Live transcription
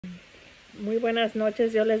Muy buenas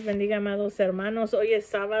noches, Dios les bendiga, amados hermanos. Hoy es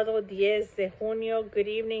sábado 10 de junio. Good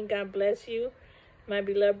evening, God bless you, my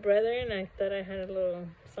beloved brethren. I thought I had a little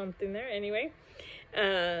something there. Anyway,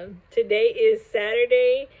 today is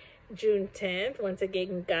Saturday, June 10th. Once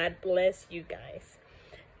again, God bless you guys.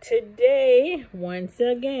 Today, once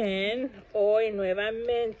again, hoy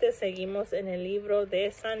nuevamente seguimos en el libro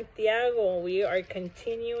de Santiago. We are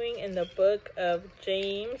continuing in the book of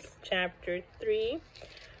James, chapter 3.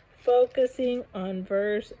 Focusing on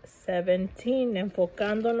verse 17,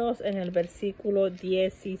 enfocándonos en el versículo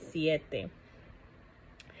 17.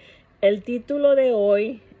 El título de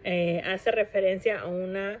hoy hace referencia a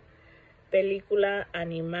una película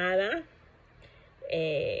animada.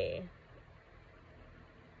 Y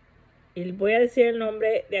voy a decir el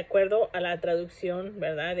nombre de acuerdo a la traducción,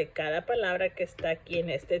 ¿verdad? De cada palabra que está aquí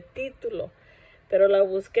en este título. Pero la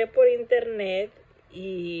busqué por internet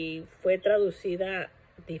y fue traducida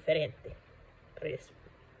diferente.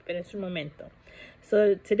 Esperen un momento.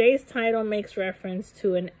 So today's title makes reference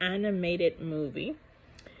to an animated movie.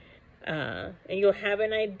 And you'll have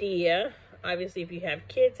an idea, obviously, if you have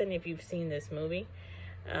kids and if you've seen this movie.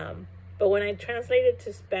 But when I translate it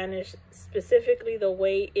to Spanish, specifically the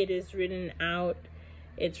way it is written out,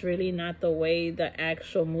 it's really not the way the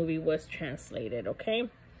actual movie was translated, okay?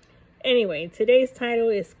 Anyway, today's title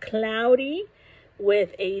is Cloudy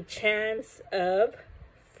with a Chance of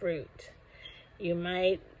Fruit. You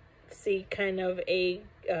might see kind of a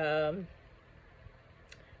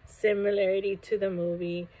similarity to the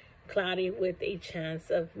movie Cloudy with a Chance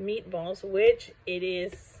of Meatballs, which it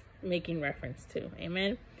is making reference to.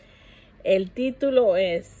 Amen. El título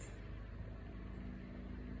es,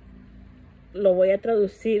 lo voy a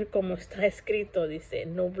traducir como está escrito, dice,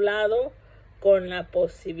 nublado con la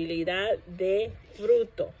posibilidad de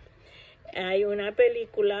fruto. Hay una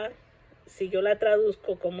película, si yo la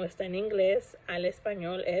traduzco como está en inglés al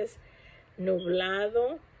español, es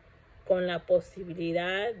nublado con la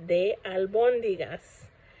posibilidad de albóndigas.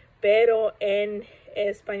 Pero en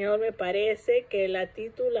español me parece que la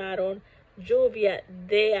titularon Lluvia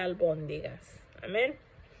de albóndigas. Amén.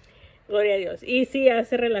 Gloria a Dios. Y sí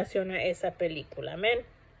hace relación a esa película. Amén.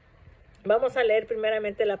 Vamos a leer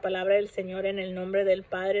primeramente la palabra del Señor en el nombre del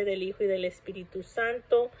Padre, del Hijo y del Espíritu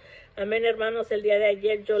Santo. Amén, hermanos. El día de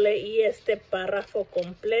ayer yo leí este párrafo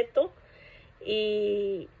completo,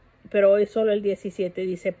 pero hoy solo el 17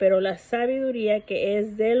 dice, pero la sabiduría que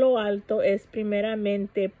es de lo alto es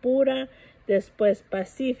primeramente pura, después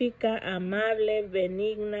pacífica, amable,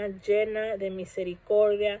 benigna, llena de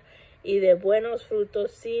misericordia y de buenos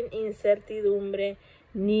frutos, sin incertidumbre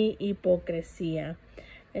ni hipocresía.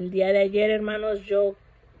 El día de ayer, hermanos, yo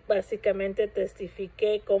básicamente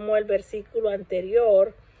testifiqué cómo el versículo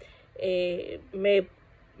anterior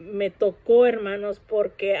me tocó, hermanos,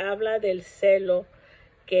 porque habla del celo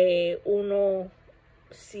que uno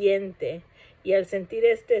siente. Y al sentir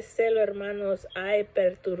este celo, hermanos, hay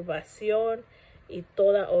perturbación y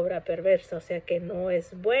toda obra perversa, o sea que no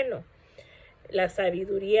es bueno. La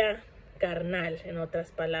sabiduría carnal, en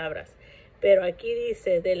otras palabras. Pero aquí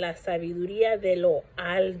dice de la sabiduría de lo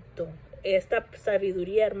alto. Esta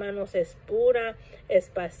sabiduría, hermanos, es pura, es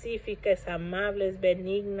pacífica, es amable, es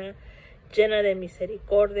benigna, llena de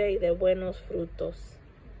misericordia y de buenos frutos,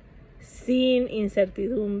 sin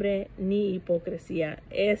incertidumbre ni hipocresía.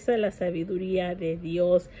 Esa es la sabiduría de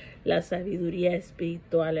Dios, la sabiduría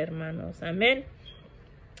espiritual, hermanos. Amén.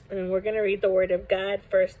 And we're going to read the word of God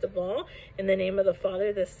first of all, in the name of the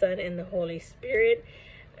Father, the Son, and the Holy Spirit.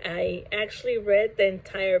 I actually read the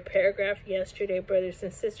entire paragraph yesterday, brothers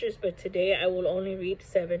and sisters, but today I will only read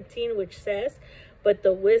 17, which says, but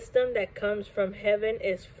the wisdom that comes from heaven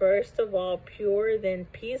is first of all pure, then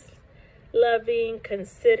peace, loving,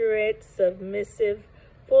 considerate, submissive,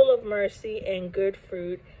 full of mercy and good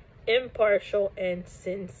fruit, impartial and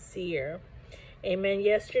sincere. Amen.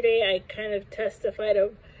 Yesterday I kind of testified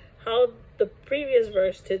of how the previous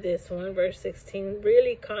verse to this one, verse 16,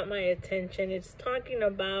 really caught my attention. It's talking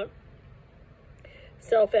about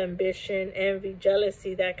self-ambition, envy,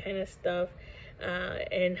 jealousy, that kind of stuff,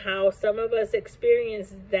 and how some of us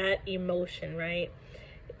experience that emotion, right?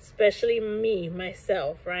 Especially me,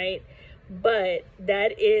 myself, right? But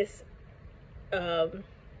that is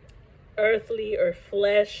earthly or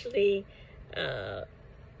fleshly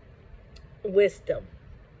wisdom.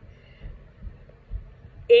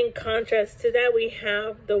 In contrast to that, we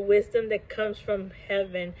have the wisdom that comes from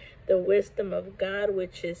heaven, the wisdom of God,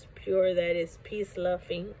 which is pure, that is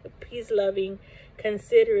peace-loving,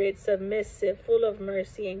 considerate, submissive, full of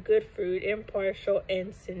mercy and good fruit, impartial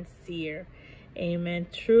and sincere. Amen.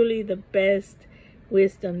 Truly the best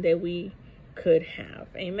wisdom that we could have.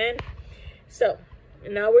 Amen. So,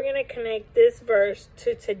 now we're going to connect this verse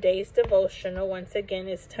to today's devotional. Once again,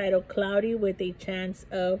 it's titled Cloudy with a Chance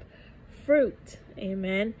of Fruit.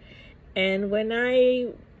 Amen. And when I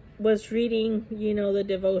was reading, the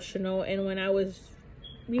devotional, and when I was,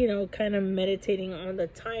 kind of meditating on the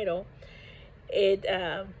title, it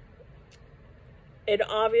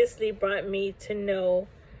obviously brought me to know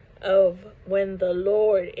of when the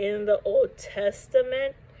Lord in the Old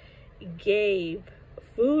Testament gave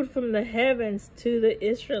food from the heavens to the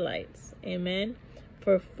Israelites. Amen.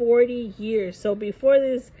 For 40 years. So before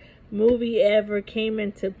this movie ever came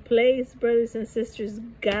into place, brothers and sisters,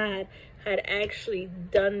 God had actually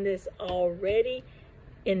done this already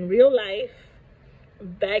in real life,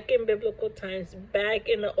 back in biblical times, back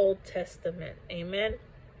in the Old Testament. Amen.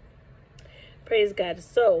 Praise God.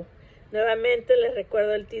 So, nuevamente les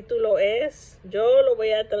recuerdo, el título es, yo lo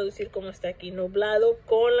voy a traducir como está aquí, nublado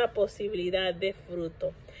con la posibilidad de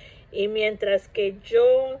fruto. Y mientras que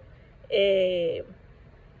yo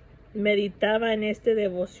meditaba en este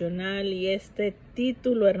devocional y este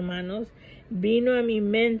título, hermanos, vino a mi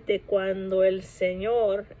mente cuando el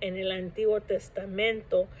Señor en el Antiguo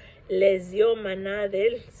Testamento les dio maná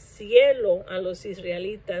del cielo a los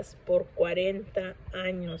israelitas por 40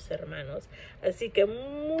 años, hermanos. Así que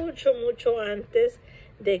mucho antes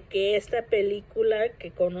de que esta película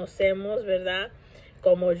que conocemos, ¿verdad?,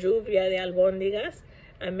 como lluvia de albóndigas,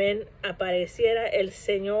 amén, apareciera, el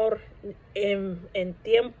Señor en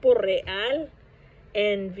tiempo real,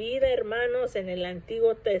 en vida, hermanos, en el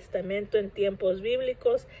Antiguo Testamento, en tiempos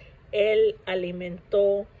bíblicos, Él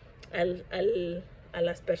alimentó a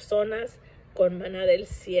las personas con maná del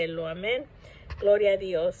cielo. Amén. Gloria a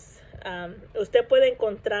Dios. Usted puede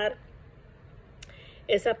encontrar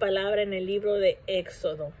esa palabra en el libro de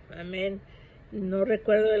Éxodo. Amén. No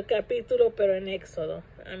recuerdo el capítulo, pero en Éxodo.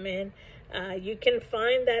 Amén. You can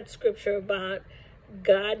find that scripture about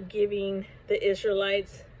God giving the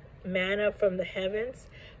Israelites manna from the heavens,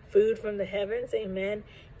 food from the heavens. Amen.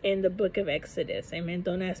 In the book of Exodus. Amen.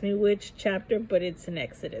 Don't ask me which chapter, but it's in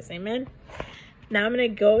Exodus. Amen. Now I'm going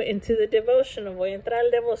to go into the devotional. Voy a entrar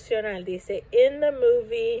al devocional. Dice, in the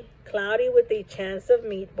movie Cloudy with a Chance of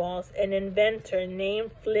Meatballs, an inventor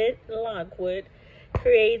named Flint Lockwood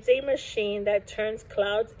creates a machine that turns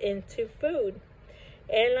clouds into food.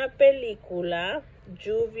 En la película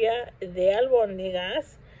Lluvia de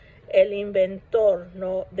Albóndigas, el inventor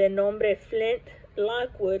de nombre Flint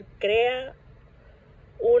Lockwood crea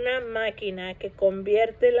una máquina que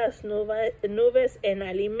convierte las nubes en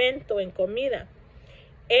alimento, en comida.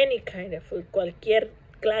 Any kind of food, cualquier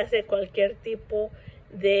clase, cualquier tipo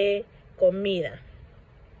de comida.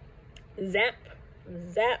 Zap,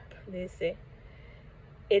 dice.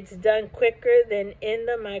 It's done quicker than in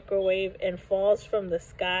the microwave and falls from the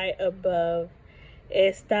sky above.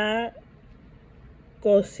 Está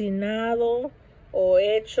cocinado o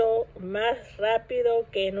hecho más rápido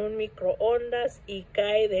que en un microondas y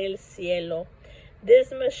cae del cielo.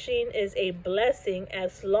 This machine is a blessing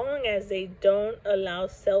as long as they don't allow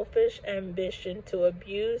selfish ambition to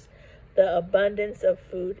abuse the abundance of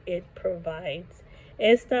food it provides.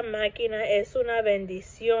 Esta máquina es una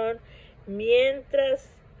bendición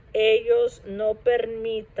mientras ellos no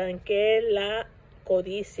permitan que la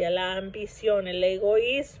codicia, la ambición, el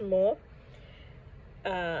egoísmo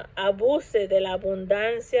abuse de la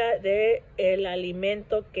abundancia del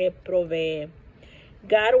alimento que provee.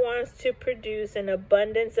 God wants to produce an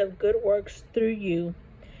abundance of good works through you.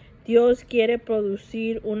 Dios quiere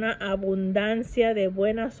producir una abundancia de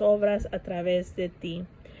buenas obras a través de ti.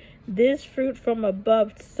 This fruit from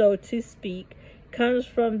above, so to speak, comes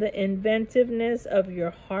from the inventiveness of your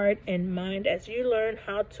heart and mind as you learn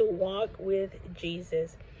how to walk with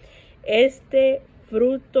Jesus. Este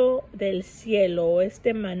fruto del cielo,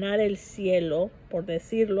 este maná del cielo, por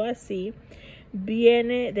decirlo así,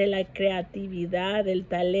 viene de la creatividad, del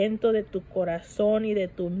talento de tu corazón y de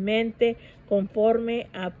tu mente conforme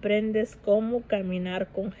aprendes cómo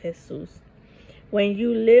caminar con Jesús. When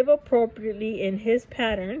you live appropriately in His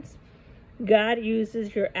patterns, God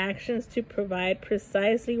uses your actions to provide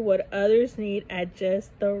precisely what others need at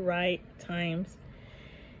just the right times.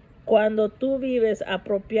 Cuando tú vives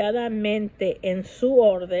apropiadamente en su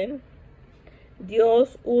orden,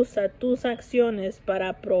 Dios usa tus acciones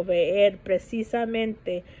para proveer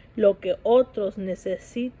precisamente lo que otros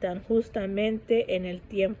necesitan justamente en el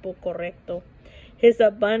tiempo correcto. His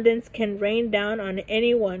abundance can rain down on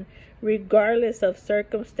anyone regardless of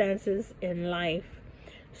circumstances in life.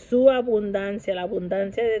 Su abundancia, la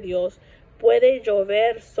abundancia de Dios, puede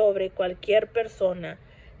llover sobre cualquier persona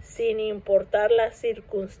sin importar las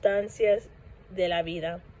circunstancias de la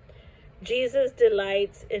vida. Jesus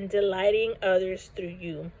delights in delighting others through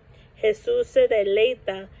you. Jesús se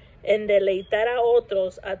deleita en deleitar a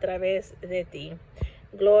otros a través de ti.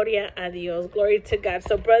 Gloria a Dios. Glory to God.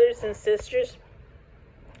 So brothers and sisters,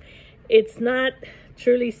 it's not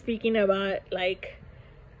truly speaking about like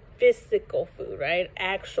physical food, right?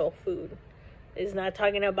 Actual food. It's not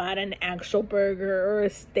talking about an actual burger or a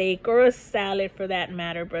steak or a salad for that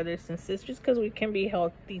matter, brothers and sisters, because we can be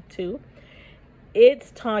healthy too.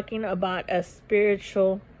 It's talking about a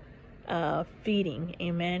spiritual feeding.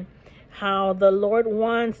 Amen. How the Lord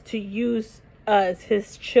wants to use us,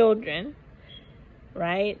 his children,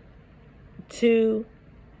 right, to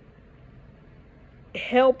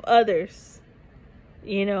help others,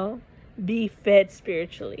 be fed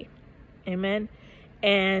spiritually. Amen.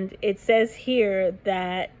 And it says here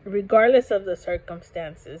that regardless of the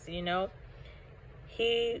circumstances,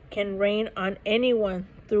 he can reign on anyone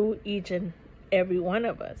through each and every one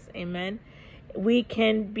of us. Amen. We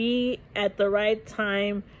can be at the right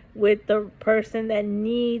time with the person that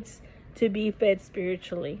needs to be fed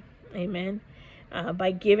spiritually. Amen.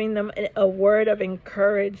 By giving them a word of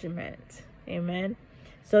encouragement. Amen.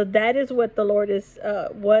 So that is what the Lord is,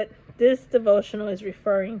 what this devotional is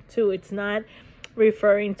referring to. It's not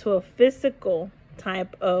referring to a physical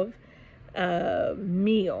type of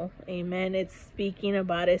meal. Amen. It's speaking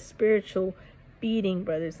about a spiritual feeding,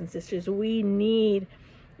 brothers and sisters. We need,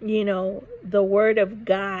 the word of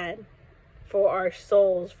God for our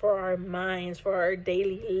souls, for our minds, for our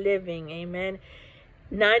daily living. Amen.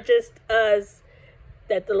 Not just us,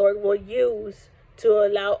 that the Lord will use to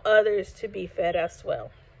allow others to be fed as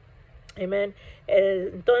well. Amén.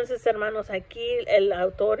 Entonces, hermanos, aquí el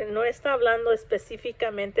autor no está hablando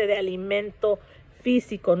específicamente de alimento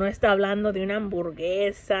físico, no está hablando de una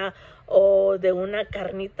hamburguesa o de una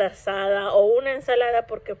carnita asada o una ensalada,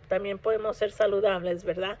 porque también podemos ser saludables,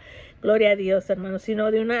 ¿verdad? Gloria a Dios, hermanos,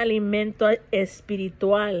 sino de un alimento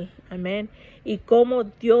espiritual. Amén. Y cómo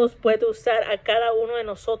Dios puede usar a cada uno de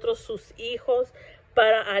nosotros, sus hijos,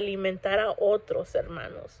 para alimentar a otros,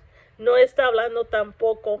 hermanos. No está hablando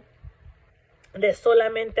tampoco de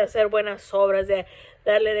solamente hacer buenas obras, de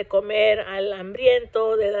darle de comer al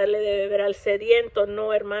hambriento, de darle de beber al sediento.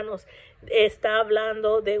 No, hermanos, está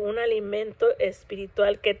hablando de un alimento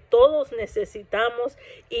espiritual que todos necesitamos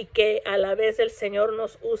y que a la vez el Señor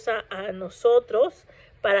nos usa a nosotros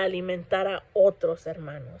para alimentar a otros,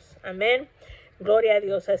 hermanos. Amén. Gloria a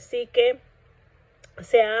Dios. Así que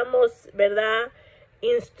seamos, ¿verdad?,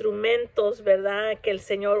 instrumentos, ¿verdad?, que el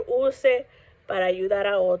Señor use para ayudar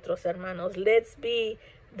a otros, hermanos. Let's be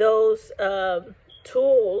those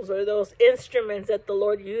tools or those instruments that the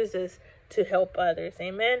Lord uses to help others.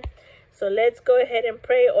 Amen. So let's go ahead and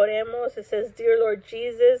pray. Oremos. It says, Dear Lord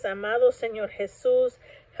Jesus, amado Señor Jesús,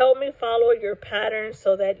 help me follow your pattern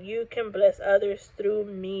so that you can bless others through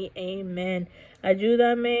me. Amen.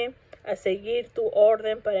 Ayúdame a seguir tu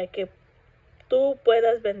orden para que tú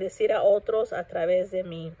puedas bendecir a otros a través de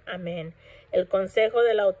mí. Amén. El consejo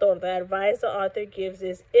del autor, the advice the author gives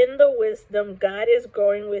is, in the wisdom God is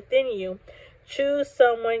growing within you, choose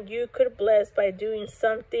someone you could bless by doing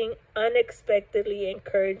something unexpectedly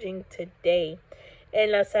encouraging today.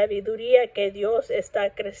 En la sabiduría que Dios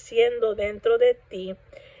está creciendo dentro de ti,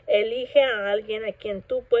 elige a alguien a quien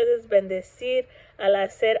tú puedes bendecir al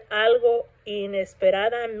hacer algo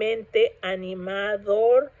inesperadamente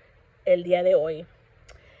animador el día de hoy.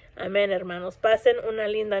 Amén, hermanos. Pasen una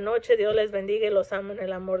linda noche. Dios les bendiga y los amo en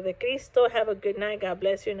el amor de Cristo. Have a good night. God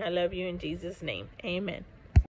bless you and I love you in Jesus' name. Amen.